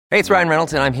Hey, it's Ryan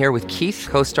Reynolds, and I'm here with Keith,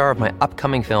 co-star of my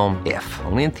upcoming film, If,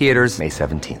 only in theaters May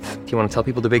 17th. Do you want to tell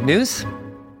people the big news?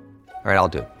 All right, I'll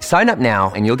do it. Sign up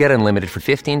now and you'll get unlimited for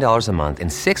 $15 a month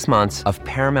and 6 months of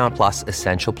Paramount Plus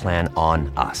Essential Plan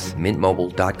on us.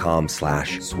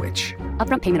 MintMobile.com/switch.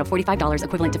 Upfront payment of $45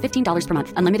 equivalent to $15 per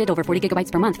month. Unlimited over 40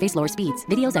 gigabytes per month. Face lower speeds.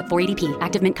 Videos at 480p.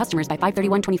 Active Mint customers by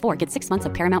 531.24 get 6 months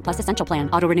of Paramount Plus Essential Plan.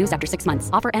 Auto renews after 6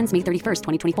 months. Offer ends May 31st,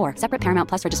 2024. Separate Paramount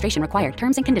Plus registration required.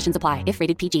 Terms and conditions apply if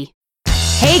rated PG.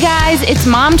 Hey guys, it's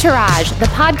Mom Tourage, the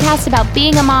podcast about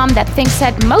being a mom that thinks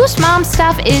that most mom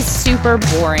stuff is super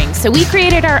boring. So we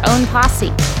created our own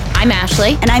posse. I'm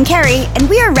Ashley. And I'm Carrie, and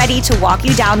we are ready to walk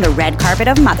you down the red carpet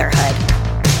of motherhood.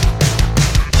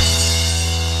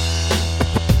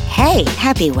 Hey,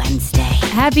 happy Wednesday.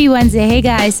 Happy Wednesday. Hey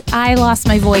guys, I lost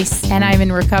my voice and I'm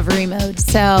in recovery mode.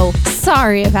 So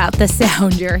sorry about the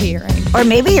sound you're hearing. Or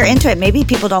maybe you're into it. Maybe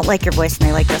people don't like your voice and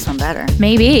they like this one better.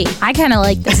 Maybe. I kind of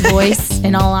like this voice,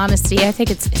 in all honesty. I think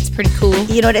it's pretty cool.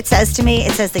 You know what it says to me?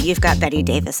 It says that you've got Betty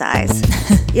Davis eyes.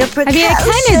 You're precocious. I mean, I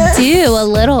kind of do a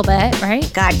little bit,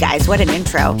 right? God, guys, what an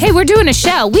intro. Hey, we're doing a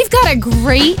show. We've got a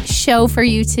great show for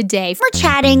you today. We're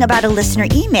chatting about a listener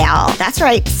email. That's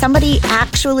right. Somebody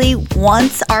actually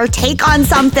wants our take on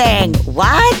something.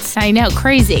 What? I know,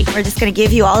 crazy. We're just going to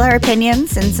give you all our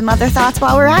opinions and some other thoughts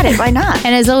while we're at it. Why not?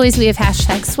 And as always, we have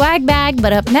hashtag swag bag.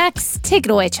 But up next, take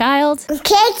it away, child.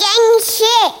 Kicking shit.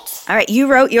 All right,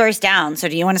 you wrote yours down, so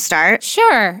do you want to start?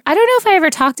 Sure. I don't know if I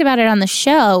ever talked about it on the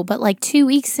show, but like 2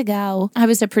 weeks ago, I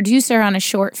was a producer on a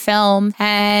short film,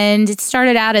 and it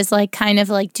started out as like kind of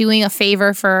like doing a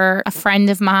favor for a friend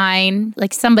of mine,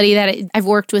 like somebody that I've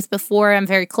worked with before. I'm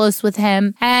very close with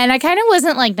him, and I kind of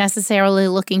wasn't like necessarily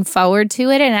looking forward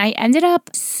to it, and I ended up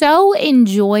so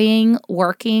enjoying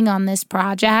working on this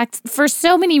project for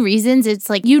so many reasons. It's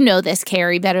like, you know this,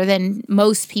 Carrie, better than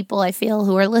most people I feel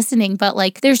who are listening, but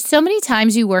like there's so many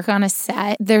times you work on a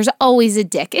set, there's always a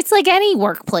dick. It's like any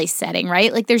workplace setting,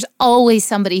 right? Like there's always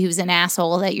somebody who's an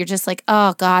asshole that you're just like,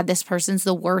 oh God, this person's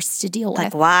the worst to deal with.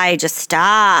 Like, why? Just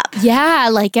stop. Yeah,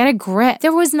 like get a grip.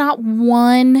 There was not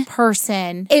one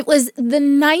person. It was the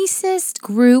nicest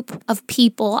group of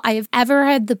people I have ever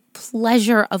had the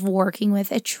pleasure of working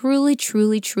with. It truly,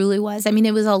 truly, truly was. I mean,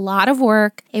 it was a lot of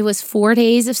work. It was 4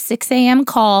 days of 6 a.m.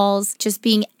 calls, just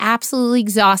being absolutely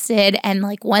exhausted. And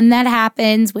like when that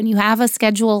happens, when you have a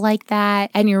schedule like that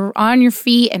and you're on your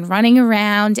feet and running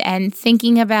around and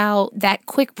thinking about that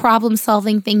quick problem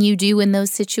solving thing you do in those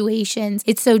situations,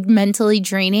 it's so mentally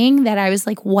draining that I was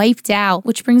like wiped out,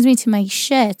 which brings me to my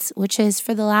shits, which is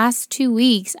for the last 2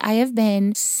 weeks, I have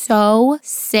been so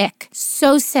sick.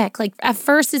 Like at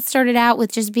first it started out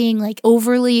with just being like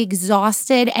overly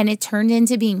exhausted and it turned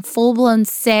into being full-blown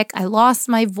sick. I lost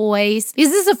my voice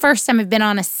because this is the first time I've been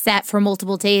on a set for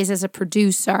multiple days as a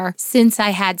producer since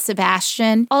I had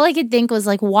Sebastian. All I could think was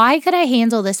like, why could I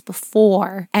handle this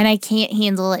before and I can't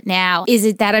handle it now? Is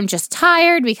it that I'm just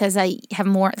tired because I have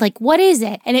more, like what is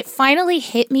it? And it finally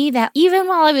hit me that even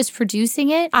while I was producing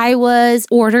it, I was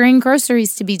ordering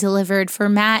groceries to be delivered for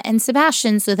Matt and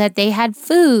Sebastian so that they had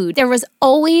food. There was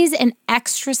always an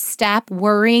extra step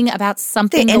worrying about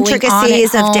something going on at home. The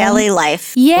intricacies of daily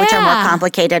life, yeah, which are more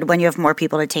complicated when you have more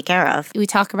people to take care of. We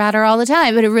talk about her all the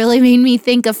time, but it really made me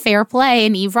think of Fair Play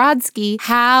and Eve Rodsky,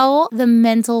 how the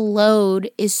mental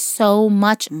load is so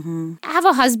much. I have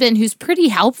a husband who's pretty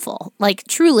helpful. Like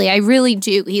truly, I really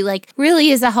do. He like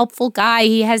really is a helpful guy.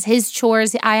 He has his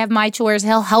chores. I have my chores.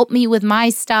 He'll help me with my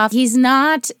stuff. He's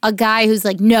not a guy who's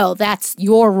like, no, that's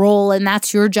your role and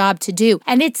that's your job to do.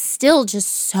 And it's still just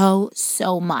so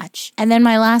much. And then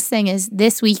my last thing is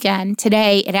this weekend,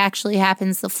 today, it actually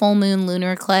happens, the full moon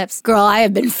lunar eclipse. Girl, I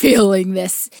have been feeling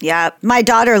this. Yeah. My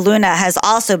daughter Luna has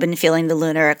also been feeling the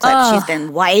lunar eclipse. She's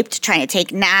been wiped, trying to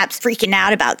take naps, freaking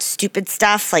out about stupid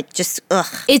stuff. Like just, ugh.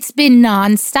 It's been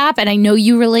nonstop, and I know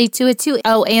you relate to it too.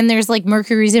 Oh, and there's like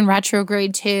Mercury's in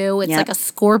retrograde too. It's like a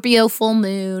Scorpio full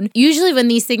moon. Usually when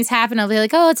these things happen, I'll be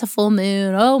like, oh, it's a full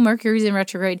moon. Oh, Mercury's in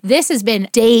retrograde. This has been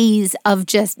days of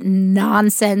just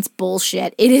nonsense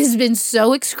bullshit. It has been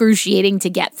so excruciating to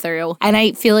get through. And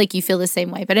I feel like you feel the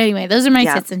same way. But anyway, those are my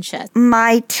tits and shit.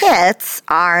 My tits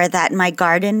are that my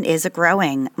garden is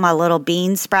growing. My little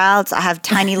bean sprouts. I have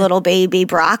tiny little baby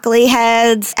broccoli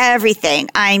heads. Everything.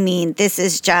 I mean, this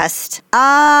is just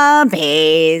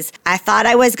amazing. I thought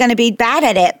I was going to be bad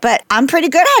at it, but I'm pretty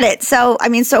good at it. So, I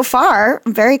mean, so far,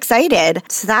 I'm very excited.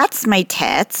 So that's my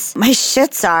tits. My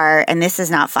shits are, and this is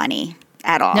not funny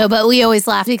at all. No, but we always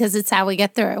laugh because it's how we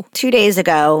get through. 2 days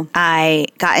ago, I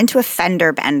got into a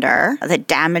fender bender that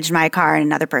damaged my car and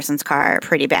another person's car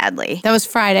pretty badly. That was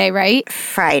Friday, right?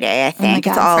 Friday, I think. Oh my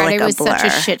God, it's all Friday like a was blur. such a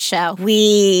shit show.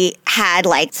 We had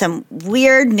like some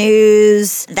weird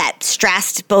news that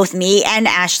stressed both me and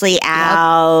Ashley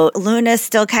out. Luna's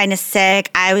still kind of sick.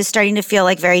 I was starting to feel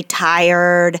like very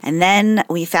tired. And then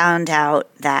we found out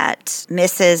that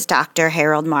Mrs. Dr.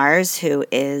 Harold Mars, who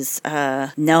is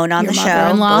known on Your the show,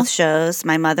 mother-in-law? both shows,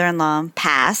 my mother-in-law,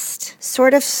 passed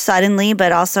sort of suddenly,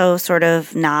 but also sort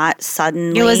of not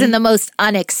suddenly. It wasn't the most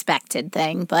unexpected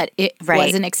thing, but it Right.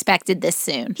 wasn't expected this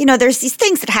soon. You know, there's these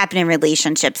things that happen in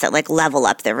relationships that like level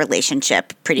up the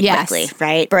relationship pretty Yes. quickly,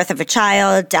 right? Birth of a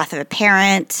child, death of a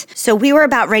parent. So we were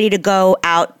about ready to go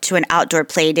out to an outdoor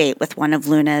play date with one of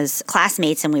Luna's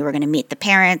classmates, and we were going to meet the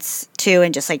parents too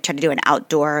and just like try to do an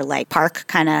outdoor like park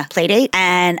kind of play date.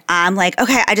 And I'm like,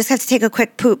 okay, I just have to take a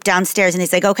quick poop downstairs. And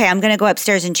he's like, okay, I'm going to go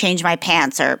upstairs and change my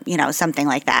pants or, you know, something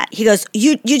like that. He goes,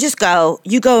 you just go.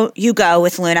 You go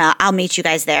with Luna. I'll meet you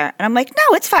guys there. And I'm like,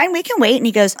 no, it's fine. We can wait. And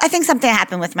he goes, I think something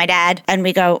happened with my dad. And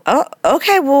we go, oh,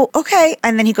 okay, well, okay.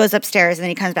 And then he goes upstairs and then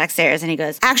he comes backstairs and he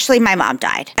goes, actually, my mom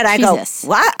died. And I Jesus. go,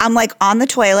 what? I'm like on the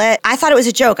toilet. I thought it was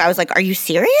a joke. I was like, are you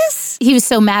serious? He was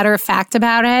so matter of fact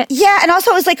about it. Yeah, and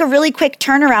also it was like a really quick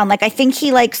turnaround. Like I think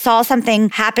he like saw something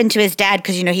happen to his dad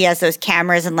because, you know, he has those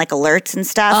cameras and like alerts and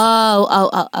stuff.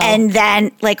 Oh. And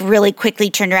then like really quickly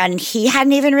turned around and he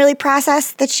hadn't even really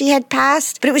processed that she had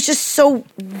passed. But it was just so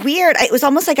weird. It was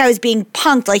almost like I was being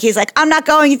punked. Like he's like, I'm not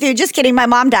going with you. Just kidding. My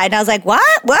mom died. And I was like,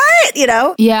 what? You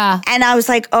know? Yeah. And I was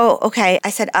like, oh, okay. I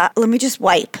said, let me just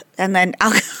wipe and then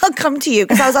I'll come to you.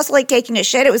 Because I was also like taking a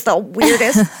shit. It was the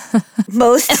weirdest,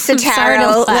 most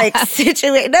satirical like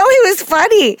situation. No, he was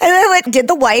funny. And I like did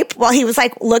the wipe while he was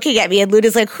like looking at me and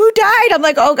Luna's like, who died? I'm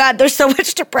like, oh God, there's so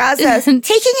much to process.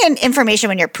 Taking in information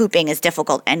when you're pooping is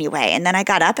difficult anyway. And then I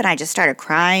got up and I just started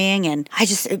crying and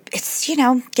it's, you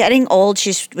know, getting old.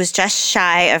 She was just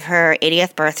shy of her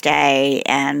 80th birthday.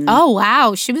 And Oh,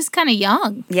 wow. She was kind of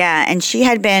young. yeah, and she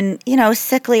had been, you know,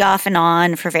 sickly off and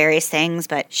on for various things,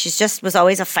 but she just was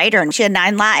always a fighter and she had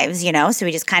 9 lives, you know, so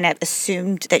we just kind of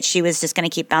assumed that she was just going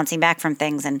to keep bouncing back from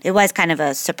things. And it was kind of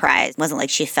a surprise. It wasn't like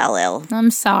she fell ill.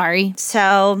 I'm sorry.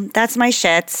 So that's my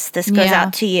shits. This goes Yeah.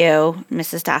 out to you,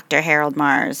 Mrs. Dr. Harold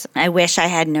Mars. I wish I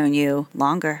had known you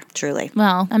longer, truly.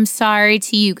 Well, I'm sorry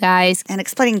to you guys. And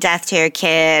explaining death to your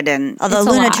kid. And although It's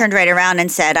a Luna lot. turned right around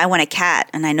and said, I want a cat.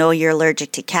 And I know you're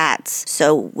allergic to cats.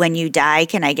 So when you die,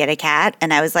 can I get a cat?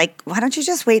 And I was like, why don't you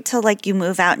just wait till like you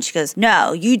move out? And she goes,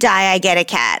 no, you die, I get a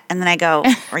cat. And then I go,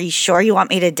 are you sure you want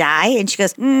me to die? And she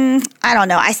goes, I don't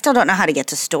know. I still don't know how to get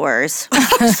to stores.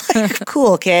 I was like,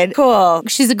 cool, kid. Cool.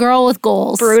 She's a girl with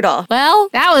goals. Brutal. Well,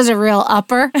 that was a real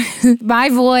upper. My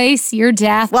voice, your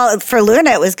death. Well, for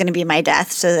Luna, it was going to be my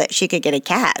death so that she could get a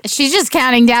cat. She's just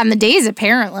counting down the days,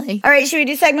 apparently. All right, should we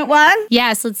do segment 1?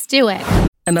 Yes, let's do it.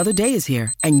 Another day is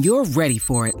here, and you're ready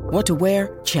for it. What to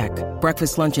wear? Check.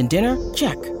 Breakfast, lunch, and dinner?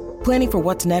 Check. Planning for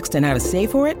what's next and how to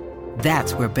save for it?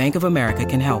 That's where Bank of America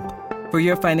can help. For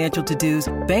your financial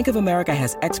to-dos, Bank of America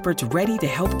has experts ready to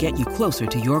help get you closer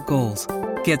to your goals.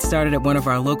 Get started at one of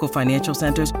our local financial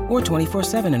centers or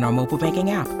 24/7 in our mobile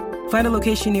banking app. Find a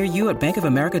location near you at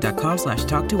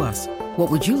bankofamerica.com/talktous.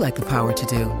 What would you like the power to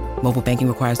do? Mobile banking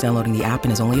requires downloading the app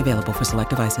and is only available for select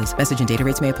devices. Message and data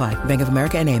rates may apply. Bank of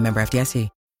America N.A., member FDIC.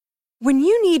 When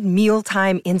you need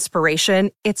mealtime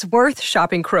inspiration, it's worth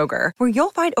shopping Kroger, where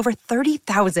you'll find over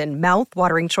 30,000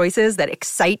 mouth-watering choices that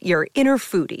excite your inner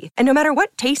foodie. And no matter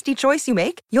what tasty choice you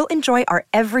make, you'll enjoy our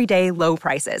everyday low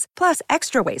prices, plus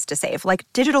extra ways to save, like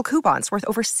digital coupons worth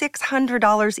over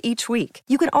 $600 each week.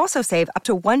 You can also save up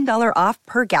to $1 off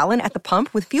per gallon at the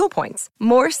pump with fuel points.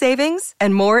 More savings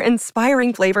and more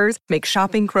inspiring flavors make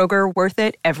shopping Kroger worth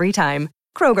it every time.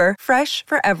 Kroger, fresh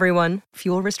for everyone.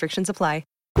 Fuel restrictions apply.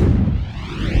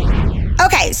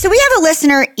 Okay, so we have a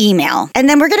listener email, and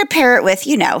then we're going to pair it with,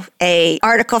 you know, a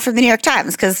article from the New York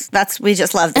Times, because we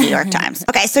just love the New York Times.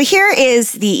 Okay, so here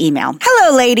is the email.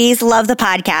 Hello, ladies. Love the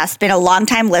podcast. Been a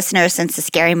longtime listener since the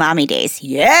Scary Mommy days.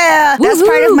 Yeah! That's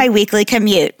part of my weekly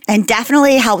commute, and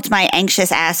definitely helped my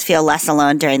anxious ass feel less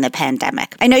alone during the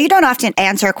pandemic. I know you don't often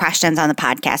answer questions on the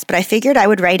podcast, but I figured I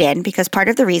would write in because part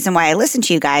of the reason why I listen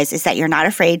to you guys is that you're not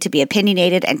afraid to be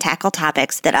opinionated and tackle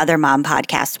topics that other mom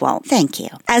podcasts won't. Thank you.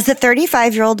 As the 31st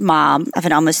 35-year-old mom of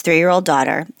an almost 3-year-old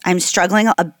daughter. I'm struggling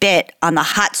a bit on the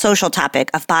hot social topic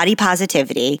of body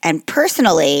positivity, and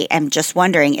personally am just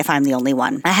wondering if I'm the only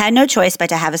one. I had no choice but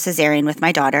to have a cesarean with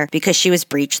my daughter because she was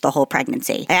breached the whole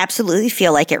pregnancy. I absolutely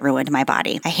feel like it ruined my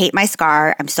body. I hate my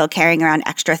scar. I'm still carrying around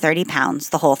extra 30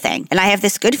 pounds, the whole thing. And I have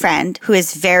this good friend who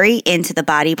is very into the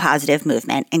body positive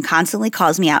movement and constantly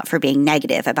calls me out for being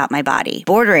negative about my body,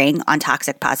 bordering on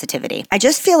toxic positivity. I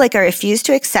just feel like I refuse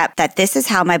to accept that this is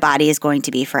how my body is going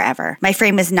to be forever. My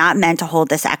frame is not meant to hold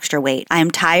this extra weight. I am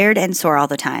tired and sore all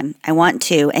the time. I want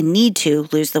to and need to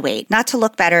lose the weight, not to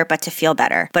look better, but to feel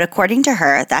better. But according to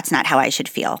her, that's not how I should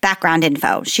feel. Background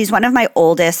info. She's one of my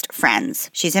oldest friends.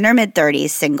 She's in her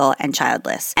mid-30s, single and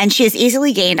childless. And she has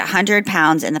easily gained 100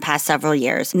 pounds in the past several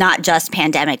years, not just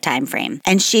pandemic time frame.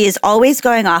 And she is always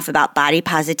going off about body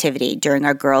positivity during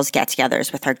our girls'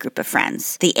 get-togethers with our group of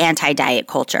friends. The anti-diet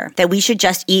culture. That we should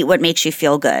just eat what makes you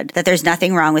feel good. That there's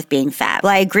nothing wrong with being fat.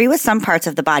 While I agree with some parts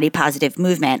of the body positive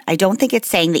movement, I don't think it's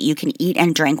saying that you can eat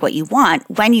and drink what you want,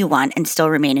 when you want, and still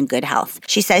remain in good health.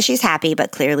 She says she's happy,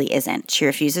 but clearly isn't. She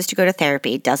refuses to go to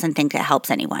therapy, doesn't think it helps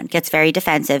anyone, gets very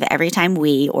defensive every time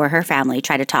we or her family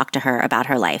try to talk to her about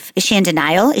her life. Is she in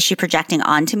denial? Is she projecting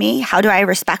onto me? How do I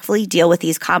respectfully deal with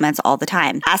these comments all the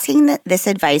time? Asking this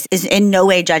advice is in no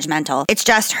way judgmental. It's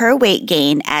just her weight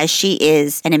gain, as she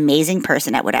is an amazing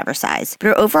person at whatever size. But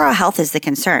her overall health is the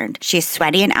concern. She's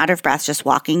sweaty and out of breath just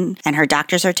walking, and her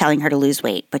doctors are telling her to lose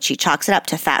weight, but she chalks it up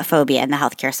to fat phobia in the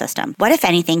healthcare system. What, if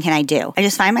anything, can I do? I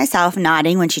just find myself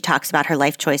nodding when she talks about her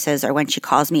life choices or when she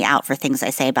calls me out for things I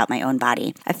say about my own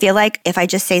body. I feel like if I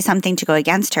just say something to go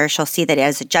against her, she'll see that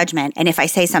as a judgment, and if I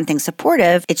say something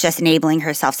supportive, it's just enabling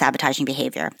her self-sabotaging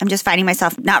behavior. I'm just finding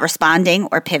myself not responding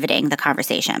or pivoting the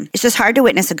conversation. It's just hard to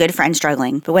witness a good friend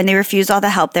struggling, but when they refuse all the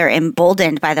help, they're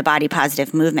emboldened by the body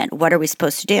positive movement. What are we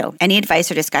supposed to do? Any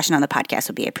advice or discussion on the podcast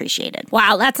would be appreciated.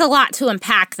 Wow, that's a lot to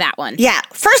unpack, that one. Yeah.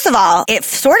 First of all, it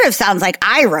sort of sounds like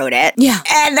I wrote it. Yeah.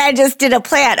 And I just did a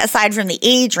plan aside from the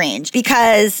age range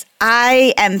because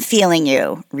I am feeling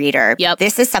you, reader. Yep.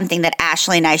 This is something that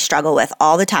Ashley and I struggle with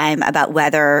all the time about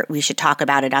whether we should talk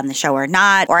about it on the show or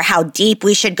not, or how deep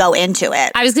we should go into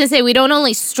it. I was going to say, we don't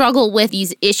only struggle with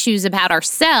these issues about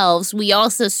ourselves, we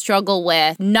also struggle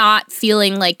with not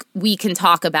feeling like we can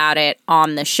talk about it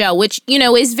on the show, which, you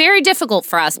know, is very difficult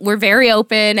for us. We're very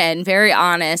open and very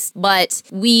honest, but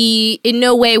we in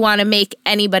no way want to make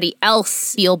anybody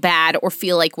else feel bad or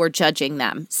feel like we're judging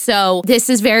them. So this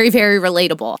is very, very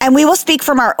relatable. And we will speak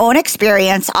from our own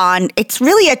experience on, it's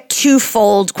really a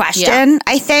twofold question,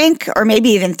 I think, or maybe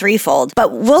even threefold.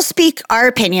 But we'll speak our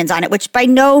opinions on it, which by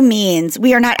no means,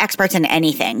 we are not experts in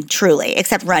anything, truly,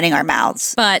 except running our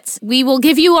mouths. But we will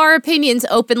give you our opinions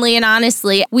openly and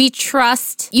honestly. We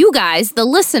trust you guys, the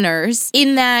listeners,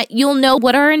 in that you'll know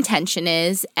what our intention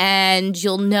is and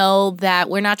you'll know that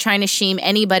we're not trying to shame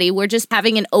anybody. We're just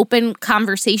having an open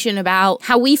conversation about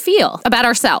how we feel about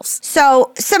ourselves.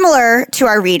 So similar to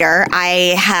our reader,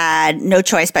 I had no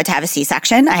choice but to have a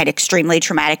C-section. I had extremely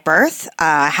traumatic birth,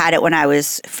 had it when I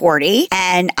was 40,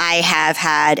 and I have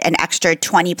had an extra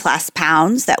 20 plus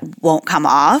pounds that won't come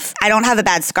off. I don't have a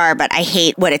bad scar, but I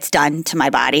hate what it's done to my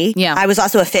body. Yeah. I was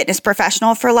also a fitness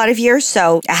professional for a lot of years,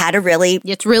 so I had a really...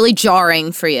 It's really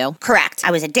jarring for you. Correct. I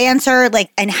was a dancer,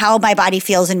 and how my body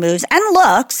feels and moves and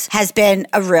looks has been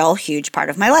a real huge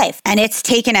part of my life. And it's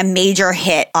taken a major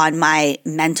hit on my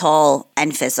mental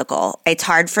and physical. It's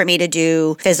hard for me to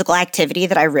do physical activity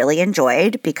that I really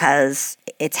enjoyed because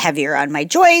it's heavier on my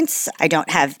joints. I don't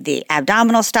have the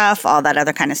abdominal stuff, all that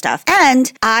other kind of stuff.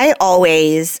 And I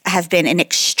always have been an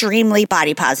extremely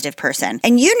body positive person.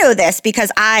 And you know this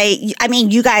because I mean,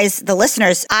 you guys, the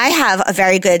listeners, I have a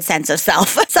very good sense of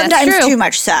self. Sometimes too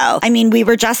much so. I mean, we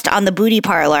were just on the Booty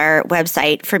Parlor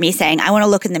website for me saying, I want to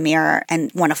look in the mirror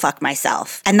and want to fuck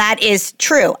myself. And that is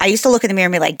true. I used to look in the mirror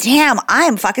and be like, damn, I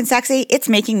am fucking sexy. It's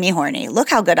making me horny. Look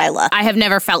how good I look. I have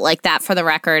never felt like that, for the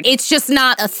record. It's just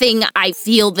not a thing I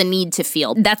feel the need to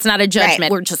feel. That's not a judgment.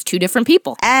 Right. We're just two different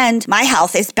people. And my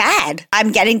health is bad.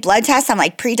 I'm getting blood tests. I'm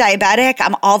like pre-diabetic.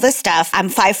 I'm all this stuff. I'm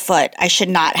 5 foot. I should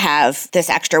not have this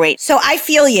extra weight. So I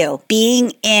feel you.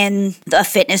 Being in the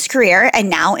fitness career and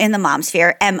now in the mom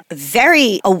sphere, am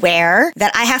very aware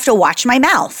that I have to watch my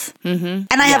mouth. Mm-hmm.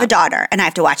 And I have a daughter and I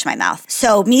have to watch my mouth.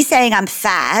 So me saying I'm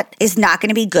fat is not going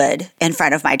to be good in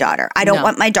front of my daughter. I don't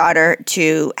want my daughter to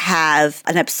to have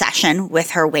an obsession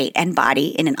with her weight and body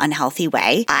in an unhealthy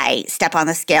way. I step on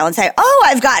the scale and say, oh,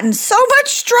 I've gotten so much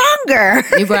stronger.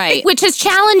 Right. Which is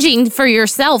challenging for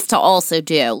yourself to also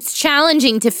do. It's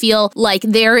challenging to feel like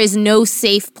there is no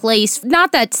safe place.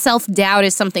 Not that self-doubt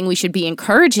is something we should be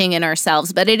encouraging in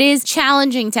ourselves, but it is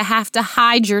challenging to have to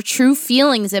hide your true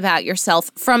feelings about yourself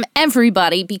from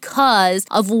everybody because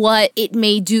of what it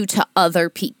may do to other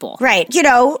people. Right. You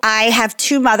know, I have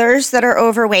two mothers that are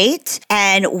overweight,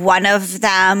 and one of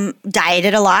them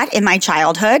dieted a lot in my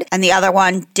childhood, and the other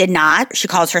one did not. She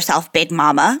calls herself Big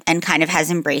Mama and kind of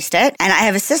has embraced it. And I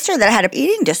have a sister that had an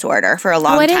eating disorder for a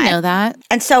long time. Oh, I didn't know that.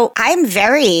 And so I'm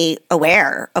very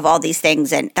aware of all these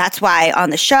things. And that's why on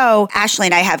the show, Ashley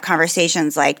and I have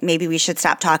conversations like maybe we should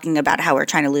stop talking about how we're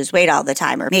trying to lose weight all the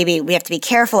time. Or maybe we have to be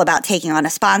careful about taking on a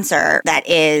sponsor that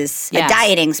is a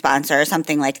dieting sponsor or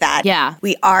something like that. Yeah.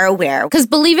 We are aware. Because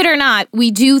believe it or not,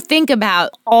 we do think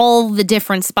about all the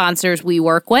different sponsors we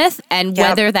work with. And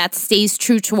whether that stays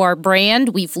true to our brand,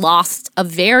 we've lost a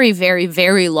very, very,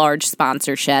 very large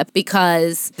sponsorship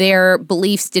because their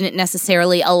beliefs didn't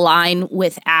necessarily align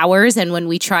with ours. And when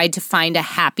we tried to find a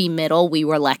happy middle, we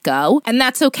were let go. And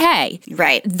that's okay.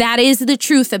 Right. That is the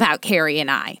truth about Carrie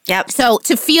and I. Yep. So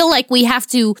to feel like we have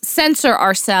to censor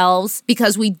ourselves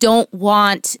because we don't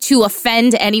want to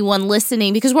offend anyone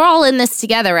listening, because we're all in this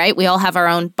together, right? We all have our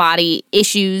own body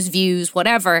issues, views,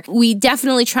 whatever. We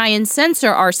definitely try and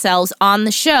censor ourselves on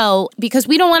the show because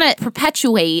we don't want to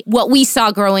perpetuate what we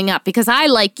saw growing up. Because I,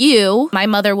 like you, my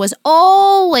mother was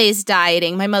always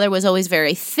dieting. My mother was always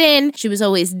very thin. She was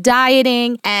always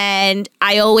dieting. And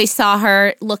I always saw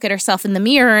her look at herself in the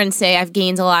mirror and say, I've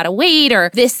gained a lot of weight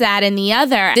or this, that, and the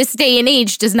other. This day and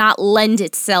age does not lend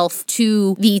itself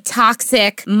to the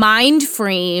toxic mind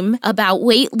frame about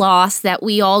weight loss that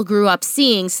we all grew up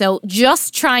seeing. So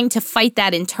just trying to fight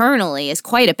that internally is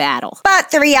quite a battle.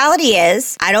 But the reality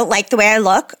is, I don't like the way I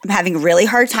look. I'm having a really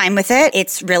hard time with it.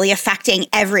 It's really affecting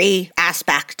every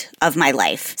aspect of my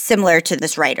life, similar to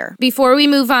this writer. Before we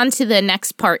move on to the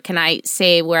next part, can I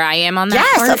say where I am on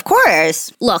that part? Yes, of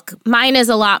course. Look, mine is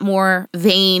a lot more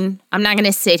vain. I'm not going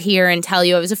to sit here and tell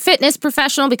you I was a fitness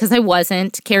professional because I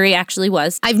wasn't. Carrie actually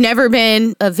was. I've never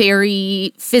been a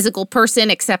very physical person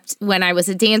except when I was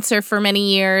a dancer for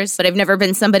many years, but I've never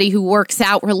been somebody who works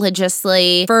out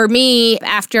religiously. For me,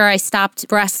 after I stopped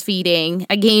breastfeeding,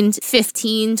 I gained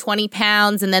 15, 20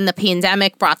 pounds, and then the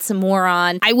pandemic brought some more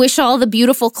on. I wish all the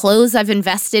beautiful clothes I've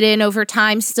invested in over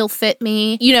time still fit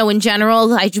me. You know, in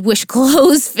general, I wish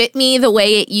clothes fit me the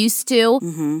way it used to.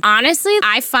 Mm-hmm. Honestly,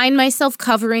 I find myself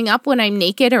covering up when I'm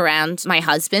naked around my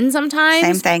husband sometimes.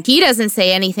 Same thing. He doesn't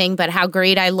say anything but how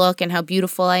great I look and how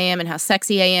beautiful I am and how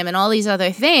sexy I am and all these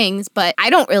other things, but I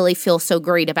don't really feel so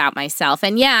great about myself.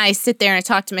 And yeah, I sit there and I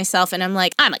talk to myself and I'm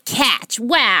like, I'm a catch.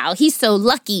 Wow, he's so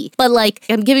lucky. But like,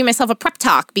 I'm giving myself a prep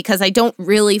talk because I don't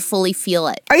really fully feel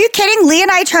it. Are you kidding? Lee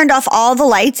and I turned off all the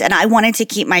lights and I wanted to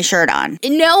keep my shirt on.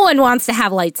 No one wants to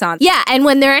have lights on. Yeah, and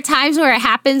when there are times where it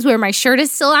happens where my shirt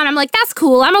is still on, I'm like, that's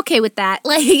cool. I'm okay with that.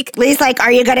 Like, Lee's like,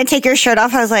 are you going to take your shirt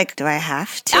off? I was like, do I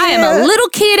have to? I am a little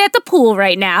kid at the pool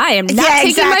right now. I am not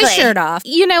taking my exactly. shirt off.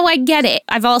 You know, I get it.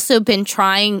 I've also been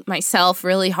trying myself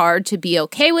really hard to be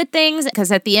okay with things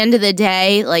because at the end of the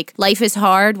day, like, life is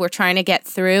hard. We're trying to get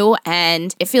through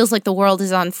and it feels like the world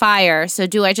is on fire. So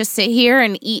do I just sit here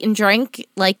and eat and drink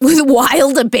like with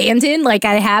wild abandon like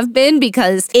I have been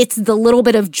because it's the little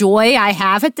bit of joy I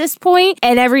have at this point?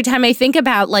 And every time I think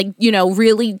about like, you know,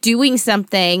 really doing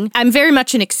something, I'm very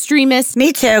much an extremist.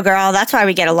 Me too, girl. That's why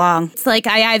we get along. It's like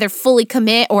I either fully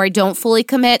commit or I don't fully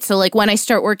commit. So like when I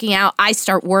start working out, I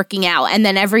start working out. And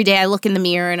then every day I look in the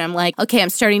mirror and I'm like, okay, I'm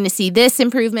starting to see this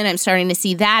improvement. I'm starting to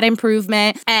see that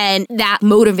improvement. And that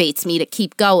motivates me to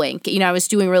keep going. You know, I was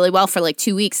doing really well for like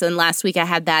 2 weeks. And last week I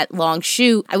had that long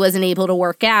shoot. I wasn't able to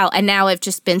work out. And now I've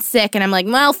just been sick. And I'm like,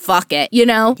 well, fuck it. You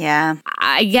know? Yeah.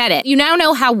 I get it. You now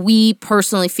know how we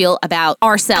personally feel about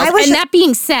ourselves. And that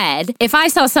being said, if I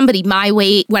saw somebody my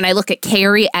weight when I look at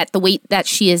Carrie at the weight that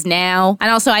she is now,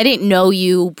 and also I didn't know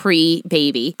you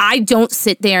pre-baby, I don't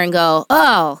sit there and go,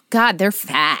 oh, God, they're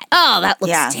fat. Oh, that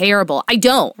looks terrible. I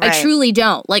don't. Right. I truly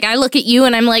don't. Like, I look at you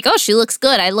and I'm like, oh, she looks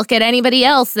good. I look at anybody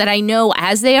else that I know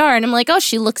as they are and I'm like, oh,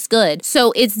 she looks good.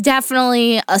 So it's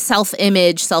definitely a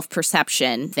self-image,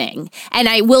 self-perception thing. And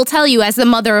I will tell you, as the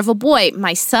mother of a boy,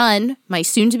 my son, my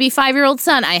soon-to-be 5-year-old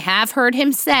son, I have heard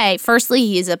him say, firstly,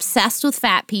 he is obsessed with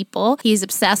fat people. He's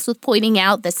obsessed with pointing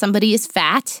out that somebody is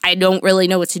fat. I don't really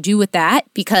know what to do with that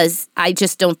because I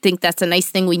just don't think that's a nice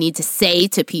thing we need to say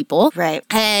to people. Right.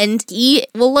 And he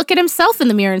will look at himself in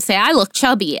the mirror and say, I look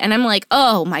chubby. And I'm like,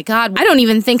 oh my God, I don't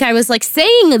even think I was like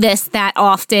saying this that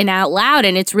often out loud. about,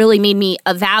 and it's really made me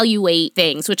evaluate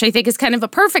things, which I think is kind of a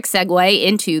perfect segue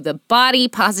into the body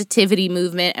positivity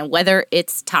movement and whether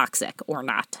it's toxic or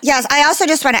not. Yes, I also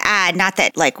just want to add, not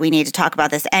that we need to talk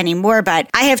about this anymore, but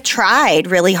I have tried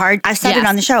really hard. I've said it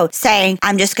on the show, saying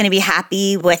I'm just going to be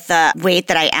happy with the weight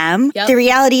that I am. Yep. The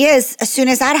reality is, as soon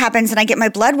as that happens and I get my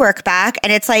blood work back,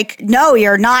 and it's like, no,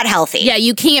 you're not healthy. Yeah,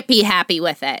 you can't be happy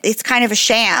with it. It's kind of a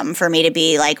sham for me to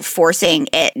be forcing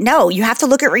it. No, you have to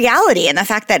look at reality and the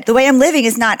fact that the way I'm living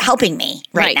is not helping me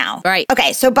right now. Right.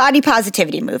 Okay, so body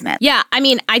positivity movement. Yeah, I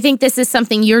mean, I think this is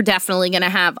something you're definitely going to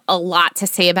have a lot to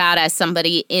say about as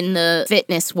somebody in the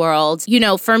fitness world.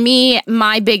 For me,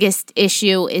 my biggest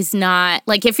issue is not,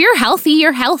 if you're healthy,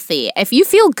 you're healthy. If you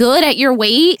feel good at your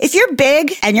weight. If you're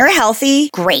big and you're healthy,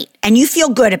 great. And you feel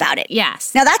good about it.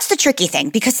 Yes. Now, that's the tricky thing,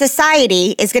 because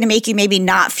society is going to make you maybe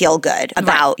not feel good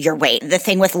about your weight. The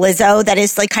thing with Lizzo that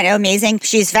is kind of amazing,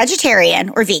 she's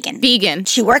vegetarian or vegan. Vegan.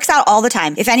 She works out all the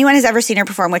time. If anyone has ever seen her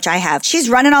perform, which I have, she's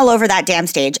running all over that damn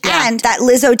stage. Yeah. And that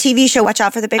Lizzo TV show, Watch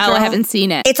Out for the Big Girl. I haven't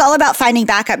seen it. It's all about finding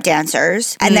backup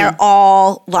dancers, and they're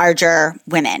all larger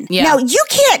women. Yeah. Now, you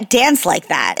can't dance like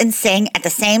that and sing at the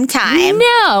same time.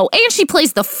 No. And she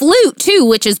plays the flute, too,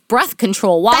 which is breath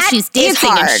control while she's dancing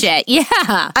and shit.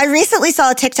 Yeah. I recently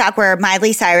saw a TikTok where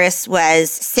Miley Cyrus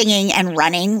was singing and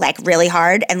running really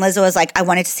hard, and Lizzo was like, I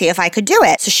wanted to see if I could do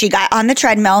it. So she got on the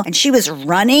treadmill and she was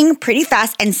running pretty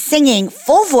fast and singing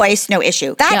full voice, no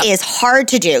issue. That is hard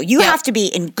to do. You have to be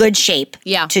in good shape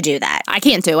to do that. I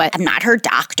can't do it. I'm not her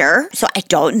doctor, so I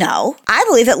don't know. I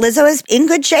believe that Lizzo is in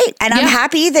good shape, and I'm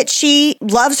happy that she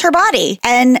loves her body.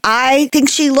 And I think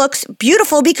she looks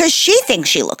beautiful because she thinks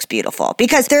she looks beautiful,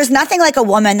 because there's nothing like a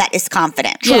woman that is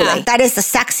confident. Truly. Yeah. That is the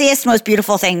sexiest, most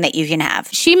beautiful thing that you can have.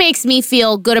 She makes me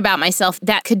feel good about myself.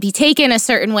 That could be taken a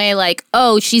certain way,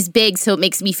 oh, she's big, so it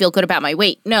makes me feel good about my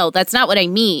weight. No, that's not what I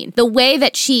mean. The way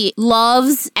that she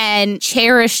loves and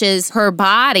cherishes her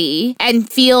body and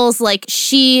feels like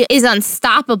she is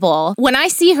unstoppable. When I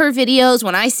see her videos,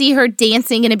 when I see her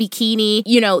dancing in a bikini,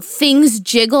 things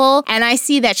jiggle, and I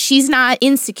see that she's not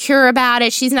insecure about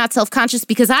it. She's not self-conscious,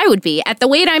 because I would be. At the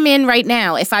weight I'm in right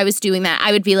now, if I was doing that,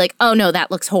 I would be like, oh no,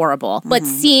 that looks horrible. Mm-hmm. But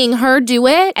seeing her do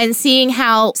it and seeing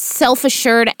how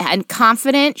self-assured and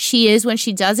confident she is when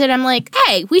she does it, I'm like,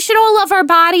 hey, we should all love our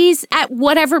bodies at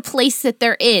whatever place that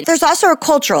they're in. There's also a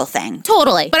cultural thing.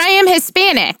 Totally. But I am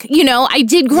Hispanic. I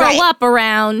did grow up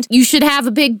around, you should have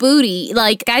a big booty.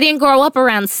 I didn't grow up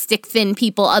around stick-thin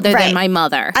people other than my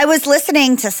mother. I was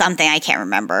listening to something, I can't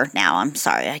remember now. I'm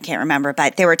sorry, I can't remember.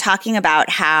 But they were talking about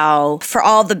how, for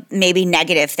all the maybe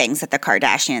negative things that the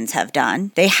Kardashians have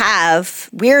done, they have,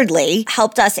 weirdly,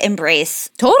 helped us embrace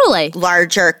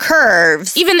larger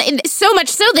curves. Even so much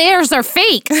so, theirs are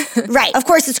fake. Right. Of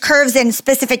course, it's curves in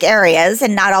specific areas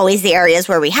and not always the areas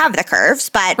where we have the curves,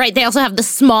 but... Right, they also have the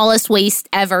smallest waist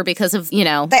ever because of,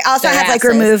 They also have,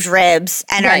 removed ribs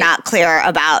and are not clear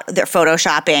about their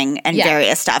photoshopping and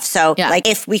various stuff. So,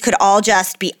 if we could all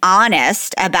just be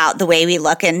honest about the way we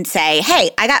look and say,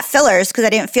 hey, I got fillers because I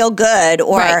didn't feel good,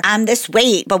 or I'm this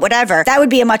weight, but whatever, that would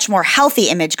be a much more healthy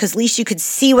image, because at least you could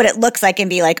see what it looks like and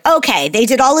be like, okay, they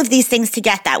did all of these things to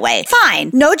get that way.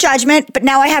 Fine. No judgment, but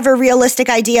now I have a realistic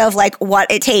idea of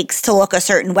what it takes to look a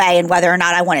certain way and whether or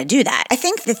not I want to do that. I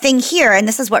think the thing here, and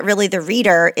this is what really the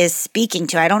reader is speaking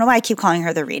to, I don't know why I keep calling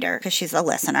her the reader, because she's a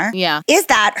listener, is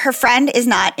that her friend is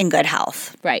not in good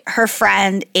health. Right. Her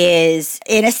friend is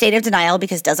in a state of denial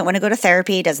because doesn't want to go to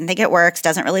therapy, doesn't think it works,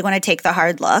 doesn't really want to take the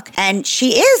hard look. And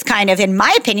she is kind of, in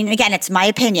my opinion, and again, it's my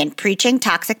opinion, preaching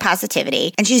toxic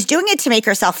positivity. And she's doing it to make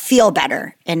herself feel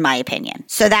better, in my opinion,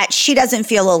 so that she doesn't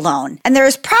feel alone. And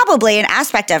there's probably an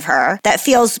aspect of her that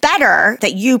feels better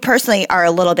that you personally are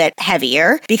a little bit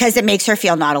heavier, because it makes her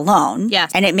feel not alone.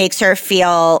 Yes. And it makes her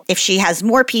feel, if she has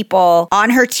more people on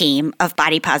her team of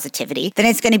body positivity, then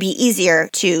it's going to be easier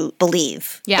to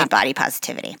believe in body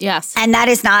positivity. Yes. And that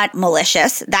is not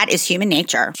malicious. That is human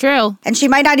nature. True. And she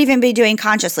might not even be doing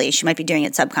consciously. She might be doing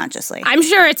it subconsciously. I'm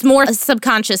sure it's more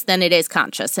subconscious than it is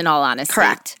conscious, in all honesty.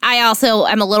 Correct. I also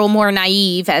am a little more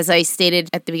naive, as I stated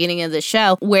at the beginning of the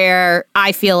show, where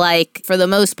I feel like, for the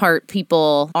most part,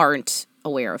 people aren't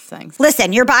aware of things.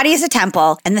 Listen, your body is a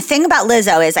temple. And the thing about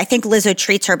Lizzo is I think Lizzo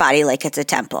treats her body like it's a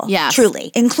temple. Yes. Truly.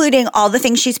 Including all the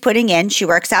things she's putting in. She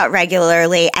works out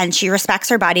regularly and she respects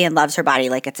her body and loves her body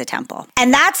like it's a temple.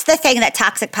 And that's the thing that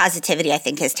toxic positivity, I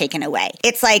think, has taken away.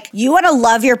 It's like, you want to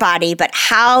love your body, but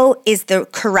how is the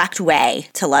correct way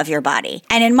to love your body?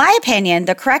 And in my opinion,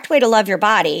 the correct way to love your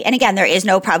body, and again, there is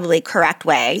no probably correct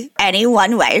way, any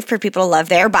one way for people to love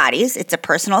their bodies. It's a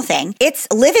personal thing. It's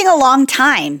living a long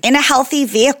time in a healthy healthy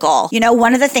vehicle. You know,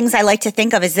 one of the things I like to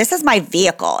think of is this is my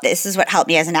vehicle. This is what helped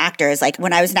me as an actor is like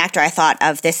when I was an actor, I thought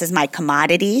of this is my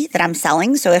commodity that I'm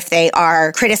selling. So if they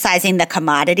are criticizing the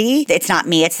commodity, it's not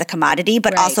me, it's the commodity.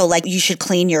 But also like you should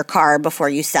clean your car before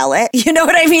you sell it. You know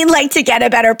what I mean? Like to get a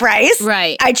better price.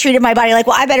 Right. I treated my body like,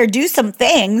 well, I better do some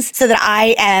things so that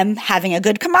I am having a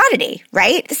good commodity,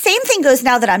 right? The same thing goes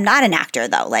now that I'm not an actor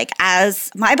though. Like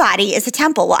as my body is a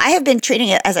temple. Well, I have been treating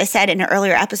it, as I said in an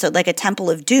earlier episode, like a temple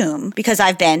of doom because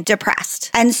I've been depressed.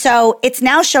 And so it's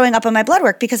now showing up on my blood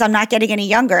work because I'm not getting any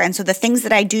younger. And so the things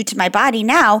that I do to my body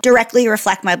now directly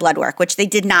reflect my blood work, which they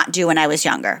did not do when I was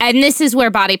younger. And this is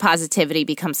where body positivity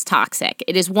becomes toxic.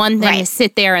 It is one thing to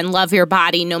sit there and love your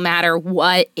body no matter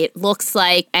what it looks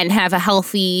like and have a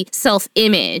healthy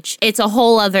self-image. It's a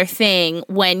whole other thing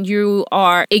when you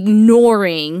are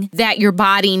ignoring that your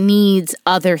body needs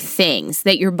other things,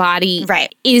 that your body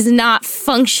is not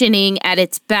functioning at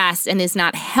its best and is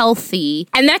not healthy.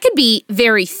 And that could be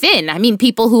very thin. I mean,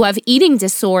 people who have eating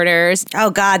disorders. Oh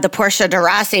God, the Portia de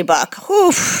Rossi book.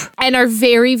 Oof. And are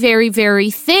very, very,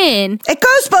 very thin. It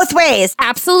goes both ways.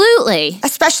 Absolutely.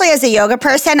 Especially as a yoga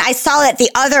person, I saw it the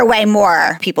other way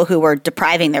more. People who were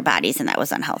depriving their bodies and that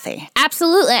was unhealthy.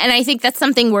 Absolutely. And I think that's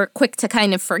something we're quick to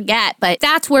kind of forget, but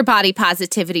that's where body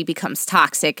positivity becomes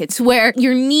toxic. It's where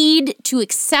your need to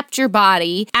accept your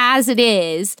body as it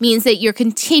is means that you're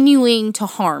continuing to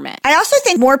harm it. I also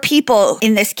think more people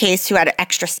in this case who had an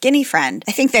extra skinny friend,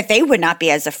 I think that they would not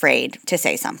be as afraid to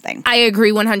say something. I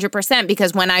agree 100%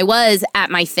 because when I was at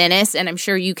my thinnest, and I'm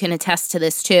sure you can attest to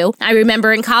this too, I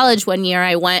remember in college one year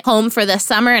I went home for the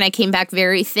summer and I came back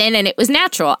very thin and it was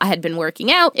natural. I had been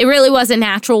working out. It really was a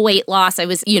natural weight loss. I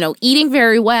was, eating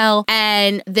very well.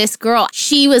 And this girl,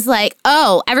 she was like,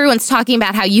 oh, everyone's talking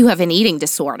about how you have an eating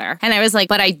disorder. And I was like,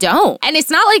 but I don't. And it's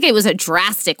not like it was a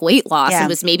drastic weight loss. Yeah. It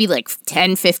was maybe like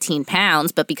 10, 15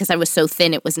 pounds, but because I was so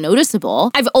thin, it was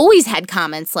noticeable. I've always had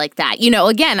comments like that.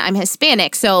 Again, I'm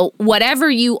Hispanic, so whatever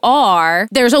you are,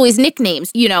 there's always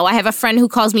nicknames. I have a friend who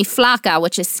calls me flaca,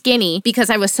 which is skinny, because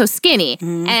I was so skinny.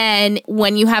 Mm-hmm. And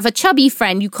when you have a chubby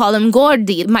friend, you call him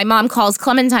gordi. My mom calls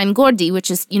Clementine gordi,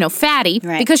 which is, fatty,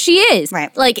 because she is.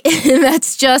 Right. Like,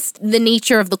 that's just the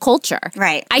nature of the culture.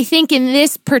 Right. I think in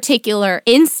this particular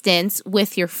instance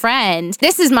with your friend,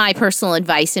 this is my personal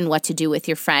advice in what to do with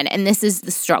your friend, and this is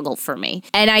the struggle for me.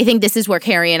 And I think this is where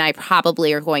Carrie and I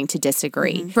probably are going to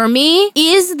disagree. Mm-hmm. For me,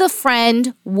 is the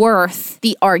friend worth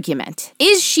the argument?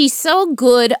 Is she so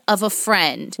good of a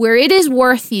friend where it is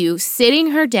worth you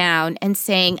sitting her down and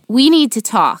saying, we need to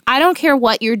talk. I don't care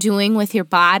what you're doing with your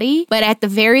body, but at the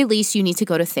very least, you need to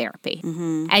go to therapy.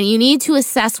 Mm-hmm. And you need to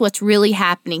assess what's really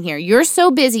happening here. You're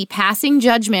so busy passing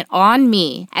judgment on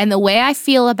me and the way I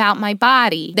feel about my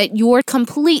body that you're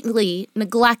completely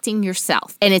neglecting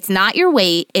yourself. And it's not your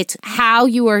weight, it's how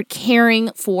you are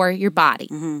caring for your body.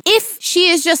 Mm-hmm. If she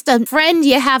is just a friend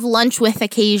you have lunch with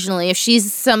occasionally, if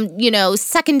she's some,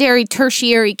 secondary,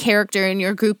 tertiary character in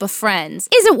your group of friends,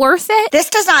 is it worth it? This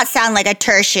does not sound like a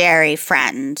tertiary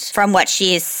friend from what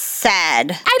she's said.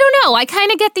 I don't know. I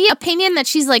kind of get the opinion that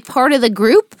she's like part of the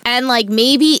group and like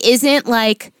maybe isn't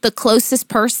like the closest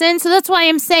person. So that's why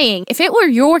I'm saying if it were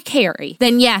your Carrie,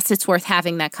 then yes, it's worth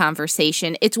having that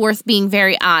conversation. It's worth being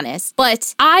very honest.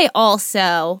 But I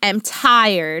also am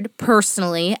tired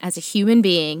personally as a human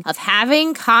being of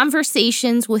having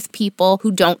conversations with people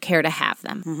who don't care to have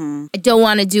them. Mm-hmm. I don't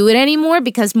want to do it anymore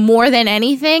because more than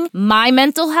anything, my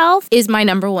mental health is my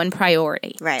number one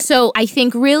priority. Right. So I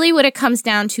think really what it comes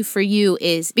down to for you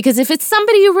is because if it's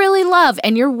somebody you really love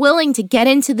and you're willing to get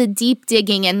into the deep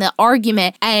digging and the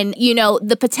argument and,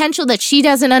 the potential that she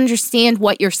doesn't understand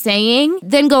what you're saying,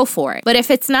 then go for it. But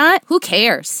if it's not, who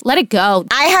cares? Let it go.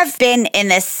 I have been in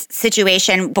this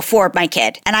situation before my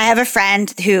kid, and I have a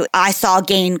friend who I saw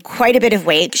gain quite a bit of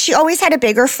weight. She always had a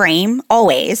bigger frame,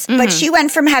 always, but she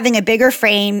went from having a bigger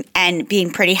frame and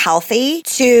being pretty healthy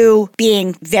to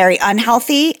being very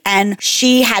unhealthy. And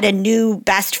she had a new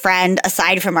best friend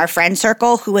aside from our friend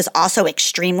circle who was also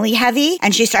extremely heavy.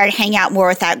 And she started hanging out more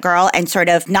with that girl and sort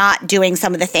of not doing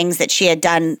some of the things that she had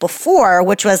done before,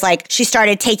 which was like she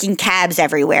started taking cabs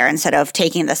everywhere instead of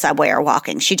taking the subway or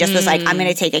walking. She just was like, I'm going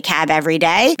to take a cab every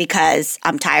day because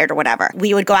I'm tired or whatever.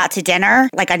 We would go out to dinner,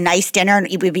 like a nice dinner, and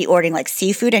we'd be ordering like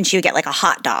seafood and she would get like a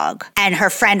hot dog. And her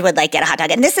friend would like get a hot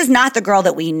dog. And this is not the girl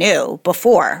that we knew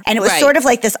before. And it was sort of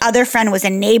like this other friend was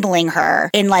enabling her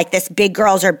in like this big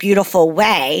girls are beautiful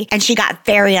way. And she got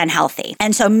very unhealthy.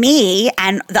 And so me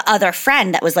and the other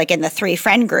friend that was like in the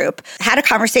 3-friend group had a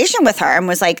conversation with her and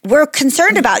was like, we're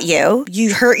concerned about you.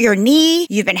 You hurt your knee.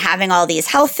 You've been having all these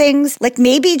health things. Like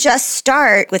maybe just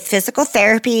start with physical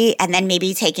therapy and then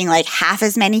maybe taking like half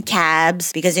as many cabs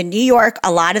abs, because in New York,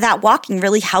 a lot of that walking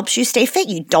really helps you stay fit.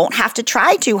 You don't have to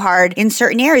try too hard in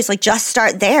certain areas. Like, just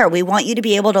start there. We want you to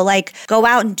be able to like go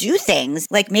out and do things.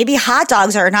 Like, maybe hot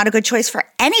dogs are not a good choice for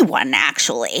anyone,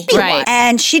 actually. Right.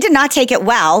 And she did not take it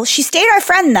well. She stayed our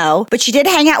friend though, but she did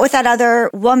hang out with that other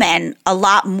woman a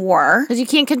lot more. Because you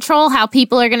can't control how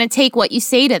people are going to take what you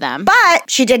say to them. But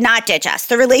she did not ditch us.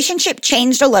 The relationship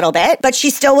changed a little bit, but she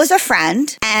still was a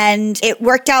friend, and it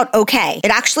worked out okay.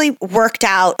 It actually worked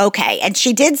out okay. And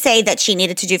she did say that she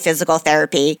needed to do physical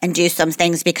therapy and do some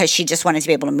things because she just wanted to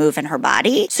be able to move in her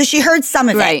body. So she heard some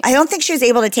of it. I don't think she was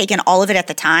able to take in all of it at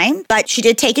the time, but she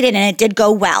did take it in and it did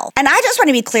go well. And I just want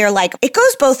to be clear, like, it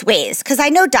goes both ways, because I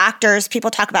know doctors,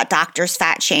 people talk about doctors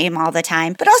fat shame all the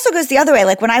time, but it also goes the other way.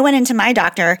 Like, when I went into my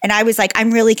doctor and I was like,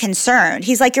 I'm really concerned.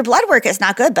 He's like, your blood work is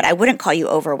not good, but I wouldn't call you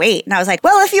overweight. And I was like,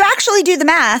 well, if you actually do the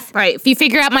math. Right. If you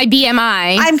figure out my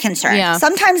BMI. I'm concerned. Yeah.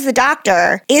 Sometimes the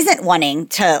doctor isn't wanting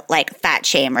to like fat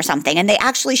shame or something, and they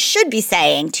actually should be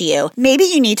saying to you, maybe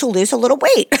you need to lose a little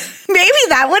weight. Maybe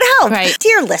that would help. Right.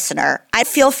 Dear listener, I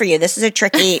feel for you. This is a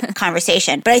tricky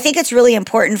conversation, but I think it's really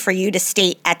important for you to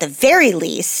state, at the very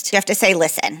least, you have to say,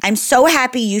 listen, I'm so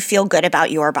happy you feel good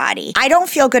about your body. I don't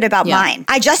feel good about mine.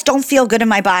 I just don't feel good in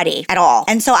my body at all.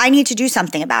 And so I need to do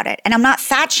something about it. And I'm not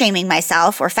fat shaming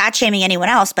myself or fat shaming anyone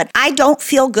else, but I don't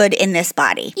feel good in this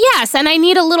body. Yes, and I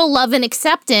need a little love and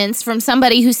acceptance from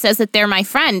somebody who says that they're my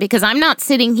friend, because I'm not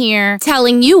sitting here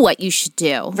telling you what you should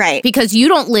do. Right. Because you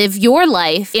don't live your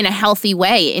life in a healthy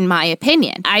way, in my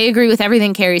opinion. I agree with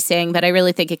everything Carrie's saying, but I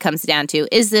really think it comes down to,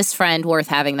 is this friend worth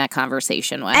having that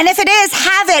conversation with? And if it is,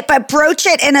 have it, but broach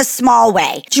it in a small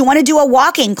way. Do you want to do a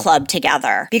walking club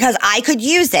together? Because I could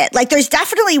use it. Like, there's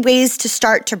definitely ways to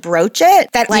start to broach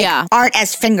it that aren't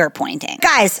as finger pointing.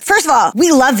 Guys, first of all,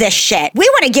 we love this shit. We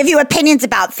want to give you opinions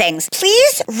about things.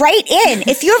 Please write in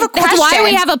if you have a question. That's why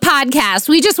we have a podcast.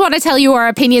 We just want to tell you our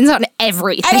opinions on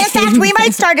everything. And in fact, we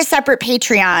might start a separate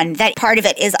Patreon that part of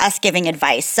it is us giving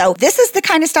advice. So this is the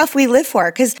kind of stuff we live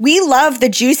for, because we love the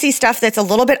juicy stuff that's a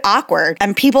little bit awkward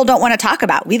and people don't want to talk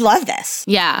about. We love this.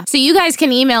 Yeah. So you guys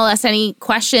can email us any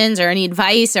questions or any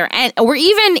advice or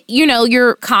even,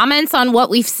 your comments on what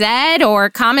we've said or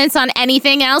comments on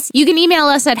anything else. You can email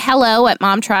us at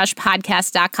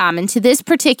hello@momtrashpodcast.com. And to this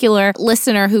particular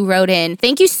listener who wrote in,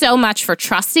 thank you so much for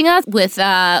trusting us with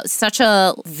such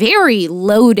a very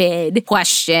loaded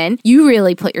question. You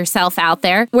really put yourself out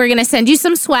there. We're going to send you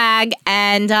some swag,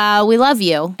 and we love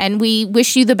you. And we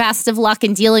wish you the best of luck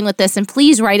in dealing with this. And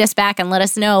please write us back and let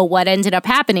us know what ended up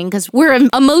happening, because we're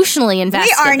emotionally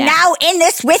invested. We are now in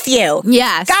this with you.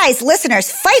 Yes. Guys,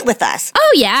 listeners, fight with us.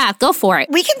 Oh, yeah. Go for it.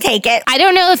 We can take it. I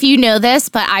don't know if you know this,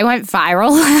 but I went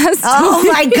viral last Oh,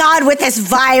 my God, with this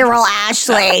viral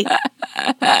Ashley.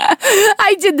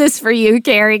 I did this for you,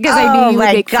 Carrie, because I knew you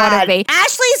would make fun of me.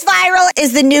 Ashley's viral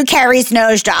is the new Carrie's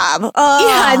nose job. Oh.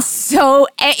 Yeah,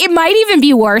 it might even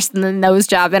be worse than the nose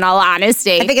job, in all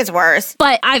honesty. I think it's worse.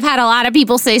 But I've had a lot of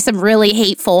people say some really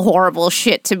hateful, horrible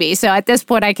shit to me. So at this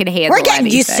point, I can handle it. We're getting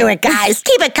used to it, guys.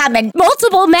 Keep it coming.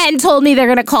 Multiple men told me they're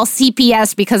going to call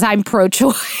CPS because I'm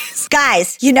pro-choice.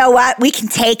 Guys, you know what? We can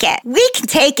take it. We can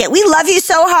take it. We love you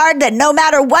so hard that no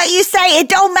matter what you say, it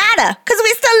don't matter, because we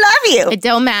still love you. It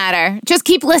don't matter. Just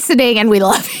keep listening and we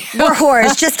love you. We're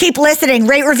whores. Just keep listening.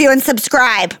 Rate, review, and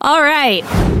subscribe. All right.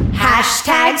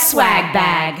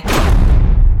 #swagbag.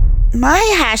 My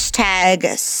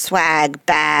hashtag swag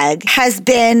bag has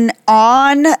been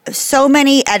on so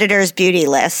many editors' beauty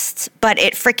lists, but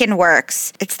it freaking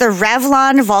works. It's the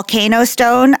Revlon Volcano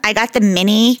Stone. I got the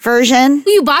mini version.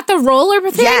 You bought the roller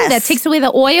thing that takes away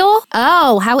the oil?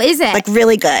 Oh, how is it? Like,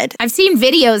 really good. I've seen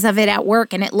videos of it at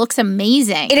work and it looks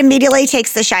amazing. It immediately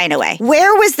takes the shine away.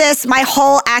 Where was this my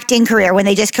whole acting career when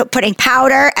they just kept putting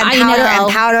powder and powder and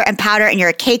powder and powder and you're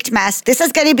a caked mess? This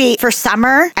is going to be for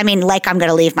summer. I mean, like, I'm going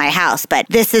to leave my house, but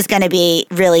this is going to be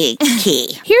really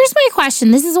key. Here's my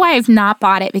question. This is why I've not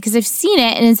bought it, because I've seen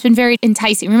it and it's been very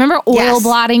enticing. Remember oil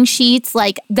blotting sheets?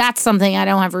 Like, that's something I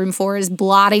don't have room for, is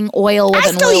blotting oil with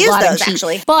an oil blotting sheet.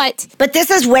 Actually. But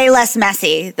this is way less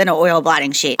messy than an oil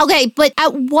blotting sheet. Okay, but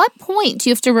at what point do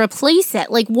you have to replace it?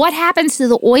 Like, what happens to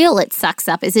the oil it sucks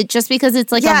up? Is it just because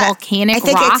it's like a volcanic rock? I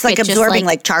think it's like absorbing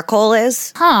like charcoal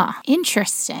is. Huh.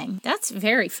 Interesting. That's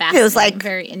very fascinating. It was like, I'm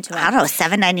very into it. I don't know,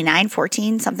 $7.99,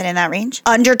 $14, something in that range.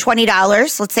 Under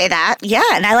 $20, let's say that. Yeah,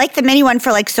 and I like the mini one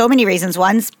for like so many reasons.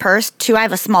 One's purse. Two, I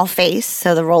have a small face,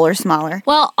 so the roller's smaller.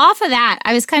 Well, off of that,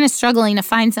 I was kind of struggling to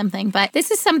find something, but this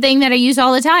is something that I use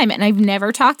all the time and I've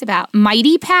never talked about.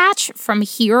 Mighty Patch from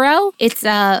Hero. It's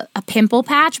a pimple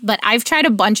patch, but I've tried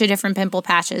a bunch of different pimple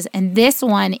patches, and this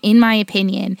one, in my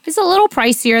opinion, is a little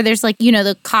pricier. There's like, you know,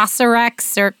 the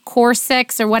Cosrx or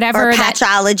Corsix or whatever. Or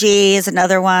Patchology is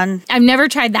another one. I've never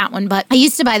tried that one, but I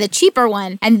used to buy the cheaper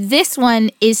one, and this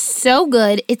one is so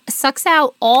good. It sucks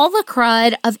out all the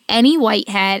crud of any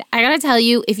whitehead. I gotta tell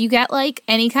you, if you get like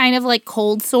any kind of like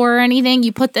cold sore or anything,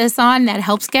 you put this on, that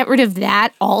helps get rid of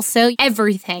that also.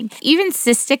 Everything. Even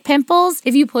cystic pimples,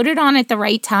 if you put it on at the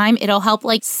right time, it'll help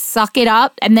like suck it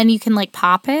up, and then you can like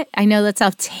pop it. I know that's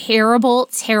a terrible,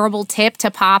 terrible tip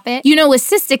to pop it. You know, with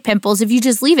cystic pimples, if you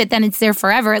just leave it, then it's there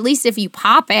forever. At least if you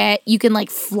pop it, you can like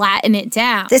flatten it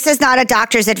down. This is not a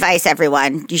doctor's advice,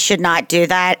 everyone. You should not do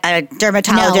that. A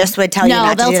dermatologist would tell you not to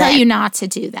do that. No, they'll tell you not to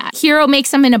do that. Hero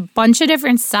makes them in a bunch of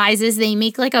different sizes. They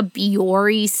make like a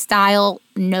Biore style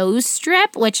nose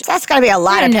strip, which that's gotta be a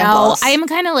lot of pimples. I am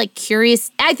kind of like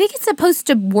curious. I think it's supposed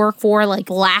to work for like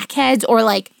blackheads, or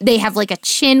like they have like a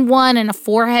chin one and a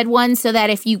forehead one, so that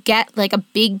if you get like a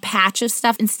big patch of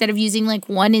stuff, instead of using like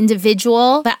one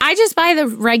individual. But I just buy the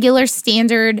regular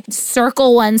standard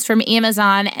circle ones from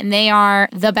Amazon, and they are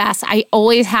the best. I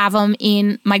always have them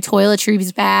in my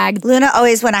toiletries bag. Luna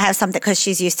always, when I have something, because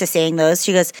she's used to seeing those,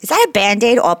 she goes, is that a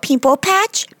Band-Aid or pimple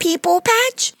patch? Pimple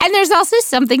patch? And there's also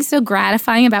something so gratifying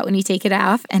about when you take it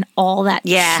off and all that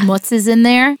schmutz is in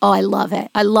there. Oh, I love it.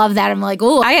 I love that. I'm like,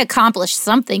 oh, I accomplished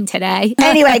something today.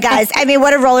 Anyway, guys, I mean,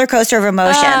 what a roller coaster of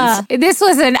emotions. This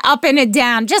was an up and a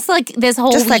down, just like this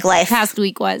whole week, like past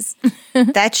week was.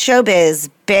 That's showbiz,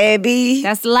 baby.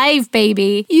 That's life,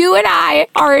 baby. You and I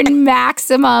are in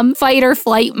maximum fight or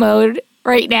flight mode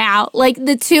right now. Like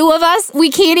the two of us, we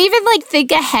can't even like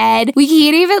think ahead. We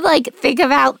can't even like think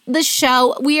about the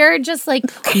show. We are just like,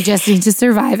 we just need to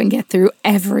survive and get through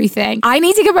everything. I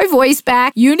need to get my voice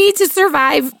back. You need to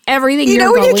survive everything. You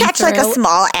know when you catch like a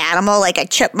small animal, like a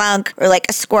chipmunk or like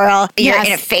a squirrel, you're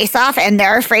in a face-off and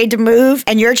they're afraid to move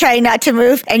and you're trying not to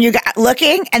move and you're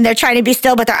looking and they're trying to be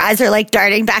still, but their eyes are like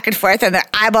darting back and forth and their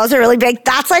eyeballs are really big.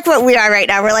 That's like what we are right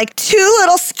now. We're like two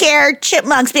little scared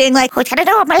chipmunks being like, what's gonna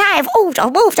do? I'm alive. Oh,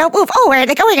 don't move. Oh, where are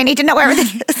they going? I need to know where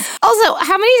everything is. Also,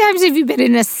 how many times have you been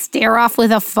in a stare-off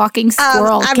with a fucking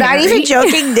squirrel, I'm not even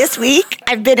joking. This week,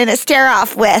 I've been in a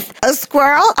stare-off with a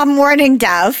squirrel, a mourning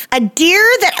dove, a deer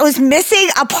that was missing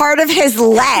a part of his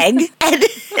leg. And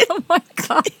oh, my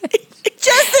God.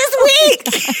 Just this week.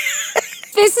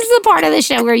 This is the part of the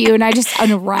show where you and I just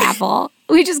unravel.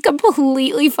 We just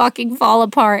completely fucking fall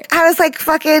apart. I was like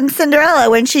fucking Cinderella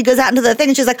when she goes out into the thing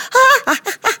and she's like,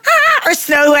 or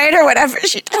Snow White or whatever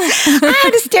she does. I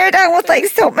had to stare down with like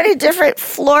so many different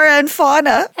flora and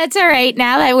fauna. That's all right.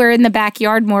 Now that we're in the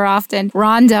backyard more often,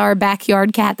 Rhonda, our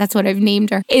backyard cat, that's what I've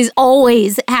named her, is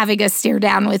always having a stare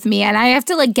down with me. And I have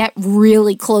to like get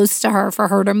really close to her for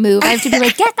her to move. I have to be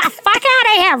like, get the fuck out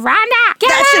of here, Rhonda.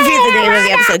 That should be the name of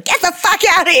the episode. Get the fuck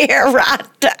out of here, Rhonda.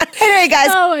 Anyway, guys.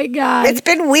 Oh my God. It's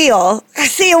been wheel.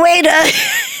 See you later.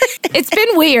 It's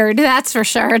been weird, that's for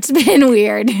sure. It's been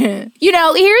weird. You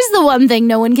know, here's the one thing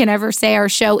no one can ever say our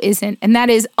show isn't, and that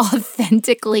is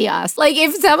authentically us. Like,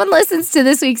 if someone listens to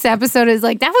this week's episode and is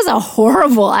like, that was a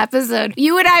horrible episode,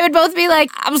 you and I would both be like,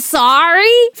 I'm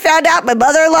sorry. Found out my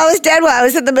mother-in-law was dead while I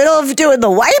was in the middle of doing the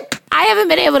wipe. I haven't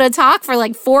been able to talk for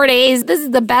like 4 days. This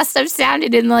is the best I've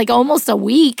sounded in like almost a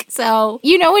week. So,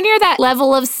 you know, when you're that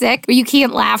level of sick where you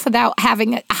can't laugh without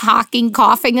having a hawking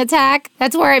coughing attack,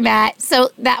 that's where I'm at.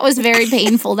 So that was very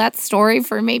painful, that story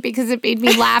for me, because it made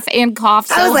me laugh and cough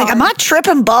so I was like, hard. am I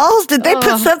tripping balls? Did they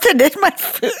put something in my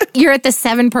food? You're at the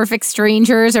 7 Perfect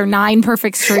Strangers or 9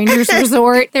 Perfect Strangers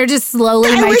resort. They're just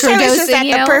slowly microdosing you. I wish I was just at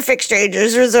the Perfect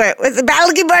Strangers resort with the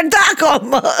Balky Bardock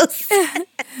almost.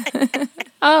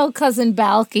 Oh, Cousin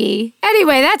Balky.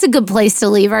 Anyway, that's a good place to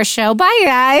leave our show. Bye,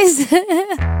 guys.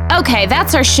 Okay,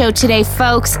 that's our show today,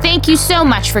 folks. Thank you so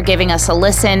much for giving us a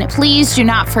listen. Please do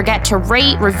not forget to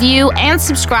rate, review, and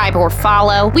subscribe or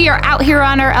follow. We are out here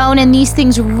on our own, and these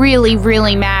things really,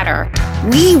 really matter.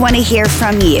 We want to hear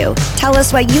from you. Tell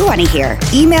us what you want to hear.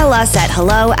 Email us at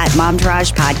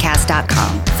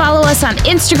hello@momtouragepodcast.com. Follow us on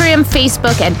Instagram,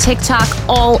 Facebook, and TikTok,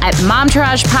 all at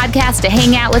Momtourage Podcast, to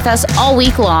hang out with us all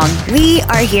week long. We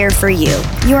are here for you.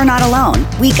 You are not alone.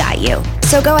 We got you.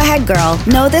 So go ahead, girl.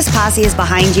 Know this posse is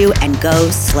behind you and go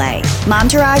slay.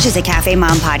 Momtourage is a Cafe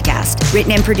Mom podcast.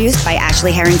 Written and produced by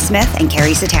Ashley Herring-Smith and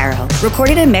Carrie Sotero.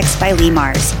 Recorded and mixed by Lee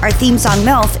Mars. Our theme song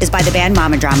MILF is by the band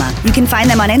Mama Drama. You can find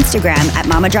them on Instagram at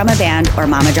Mama Drama Band or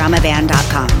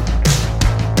mamadramaband.com.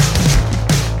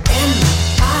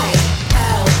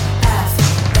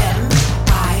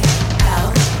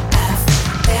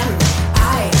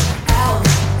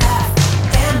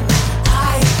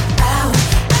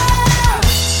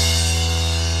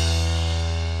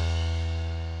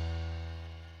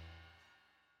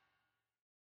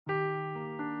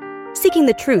 Seeking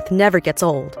the truth never gets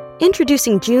old.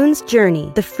 Introducing June's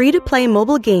Journey, the free-to-play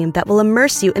mobile game that will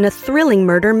immerse you in a thrilling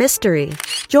murder mystery.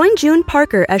 Join June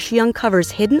Parker as she uncovers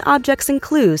hidden objects and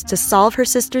clues to solve her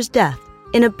sister's death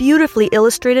in a beautifully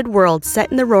illustrated world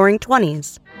set in the Roaring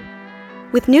 '20s.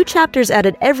 With new chapters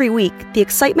added every week, the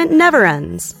excitement never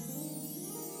ends.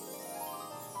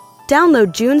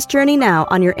 Download June's Journey now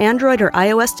on your Android or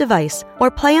iOS device or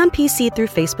play on PC through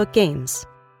Facebook Games.